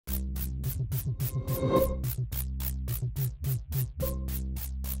Who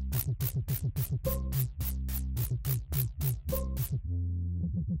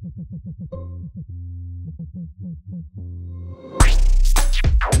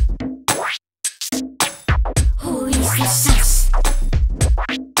is the sus?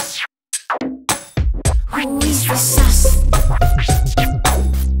 Who is the sus?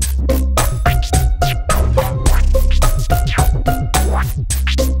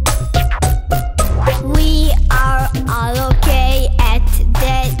 We are all okay at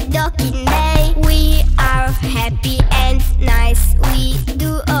the dock in May. We are happy and nice, we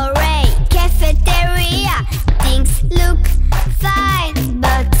do alright. Cafeteria, things look fine,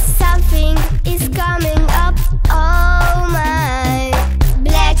 but something is coming up, oh my.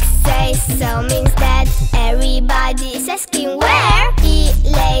 Black says so means that everybody's asking where. He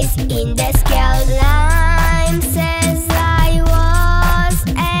lays in the skeld line, says I was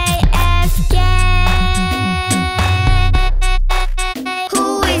AFK.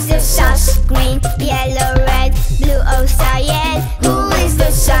 Who is the sus? Green, yellow, red, blue or cyan? Who is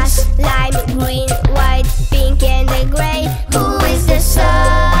the sus? Lime, green, white, pink and the grey. Who is the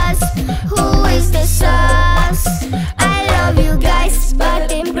sus? Who is the sus? I love you guys,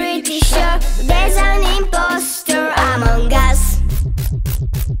 but I'm pretty sure there's an impostor among us.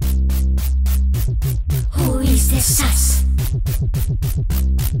 Who is the sus?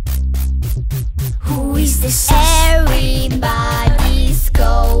 Who is the sus? Everybody's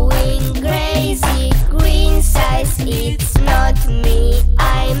going crazy. Green says it's not me,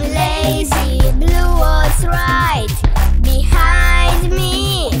 I'm lazy. Blue was right behind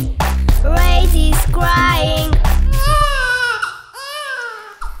me. Red is crying.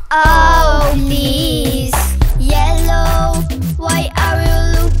 Oh please, yellow, why are you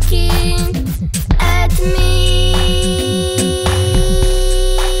looking at me?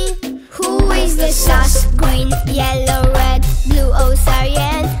 Who is the sus? Green, yellow, red, blue or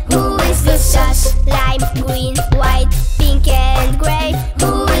cyan? Who is the sus? Lime, green, white, pink and grey.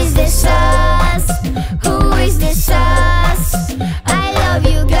 Who is the sus? Who is the sus? I love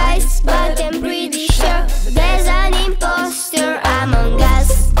you guys, but I'm pretty sure there's an impostor among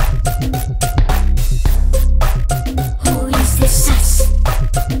us. Who is the sus?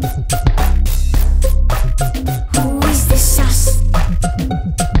 Who is the sus?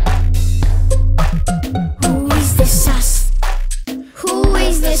 Who is the sus? Who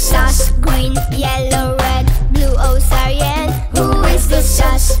is the sus? Green, yellow, red, blue or cyan? Who is the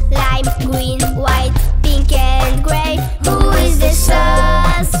sus? Lime, green, white, pink and grey. Who is the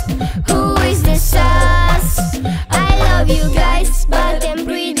sus? Who is the sus? I love you guys, but I'm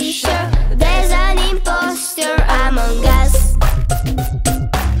pretty sure there's an impostor among us.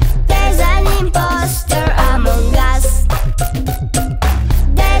 There's an impostor among us.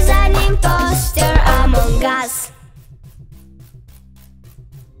 There's an impostor among us.